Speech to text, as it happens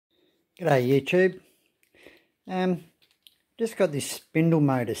G'day YouTube. Just got this spindle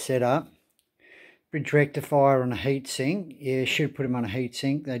motor set up. Bridge rectifier on a heatsink. Yeah, should put them on a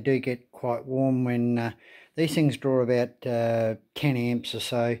heatsink. They do get quite warm when these things draw about 10 amps or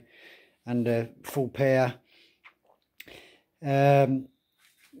so under full power.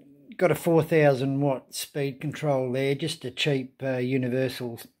 Got a 4000 watt speed control there, just a cheap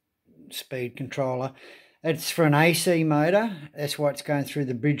universal speed controller. It's for an AC motor, that's why it's going through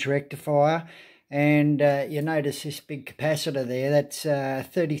the bridge rectifier. And you notice this big capacitor there, that's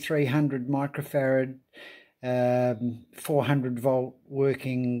 3300 microfarad, 400 volt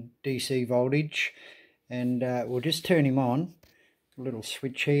working DC voltage. And we'll just turn him on. A little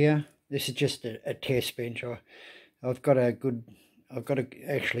switch here. This is just a test bench. I've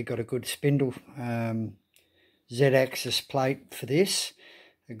actually got a good spindle Z-axis plate for this.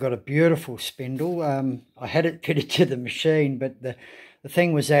 I've got a beautiful spindle. I had it fitted to the machine, but the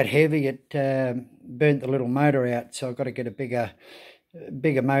thing was that heavy it burnt the little motor out, so I've got to get a bigger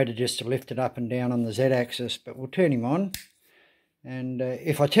motor just to lift it up and down on the Z-axis. But we'll turn him on, and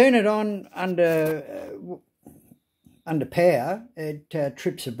if I turn it on under power, it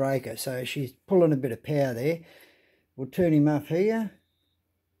trips a breaker, so she's pulling a bit of power there. We'll turn him up here.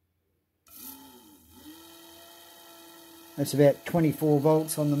 That's about 24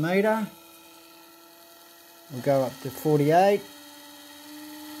 volts on the meter. We'll go up to 48.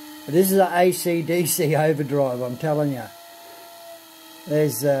 But this is an AC-DC overdrive, I'm telling you.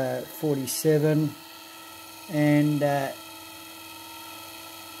 There's 47. And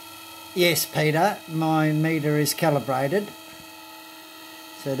yes, Peter, my meter is calibrated.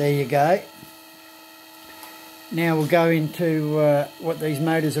 So there you go. Now we'll go into what these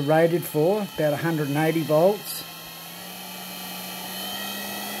motors are rated for, about 180 volts.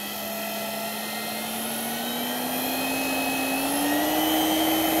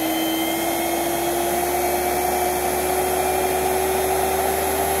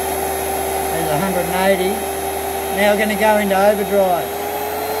 There's 180. Now we're going to go into overdrive.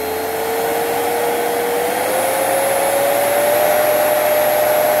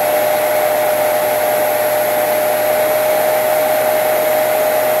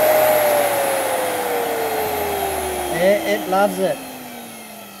 It loves it.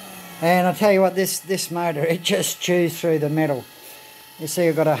 And I'll tell you what, this motor, it just chews through the metal. You see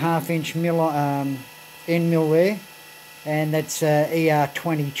I've got a 1/2 inch end mill there, and that's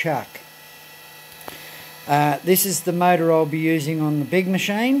ER20 chuck. This is the motor I'll be using on the big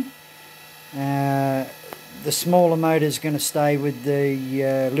machine. The smaller motor is going to stay with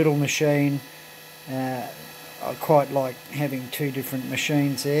the little machine. I quite like having two different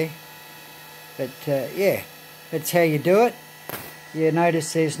machines there. But yeah. That's how you do it. You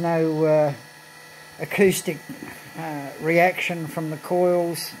notice there's no acoustic reaction from the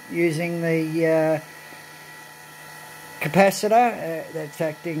coils using the capacitor. That's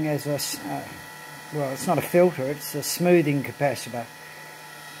acting as a, well, it's not a filter, it's a smoothing capacitor.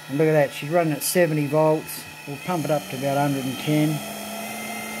 And look at that, she's running at 70 volts. We'll pump it up to about 110.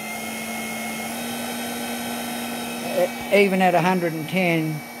 Even at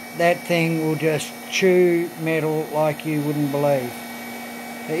 110, that thing will just chew metal like you wouldn't believe.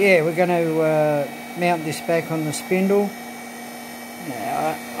 But yeah, we're going to mount this back on the spindle.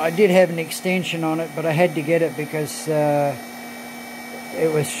 Now, I did have an extension on it, but I had to get it because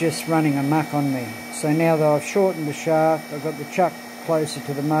it was just running amok on me. So now that I've shortened the shaft, I've got the chuck closer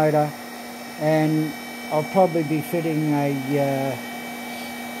to the motor, and I'll probably be fitting a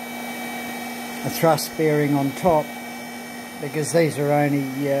thrust bearing on top, because these are only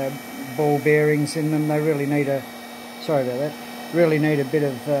ball bearings in them. They really need a, sorry about that, really need a bit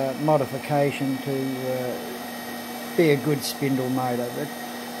of modification to be a good spindle motor. But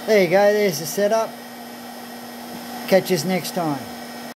there you go, there's the setup. Catch us next time.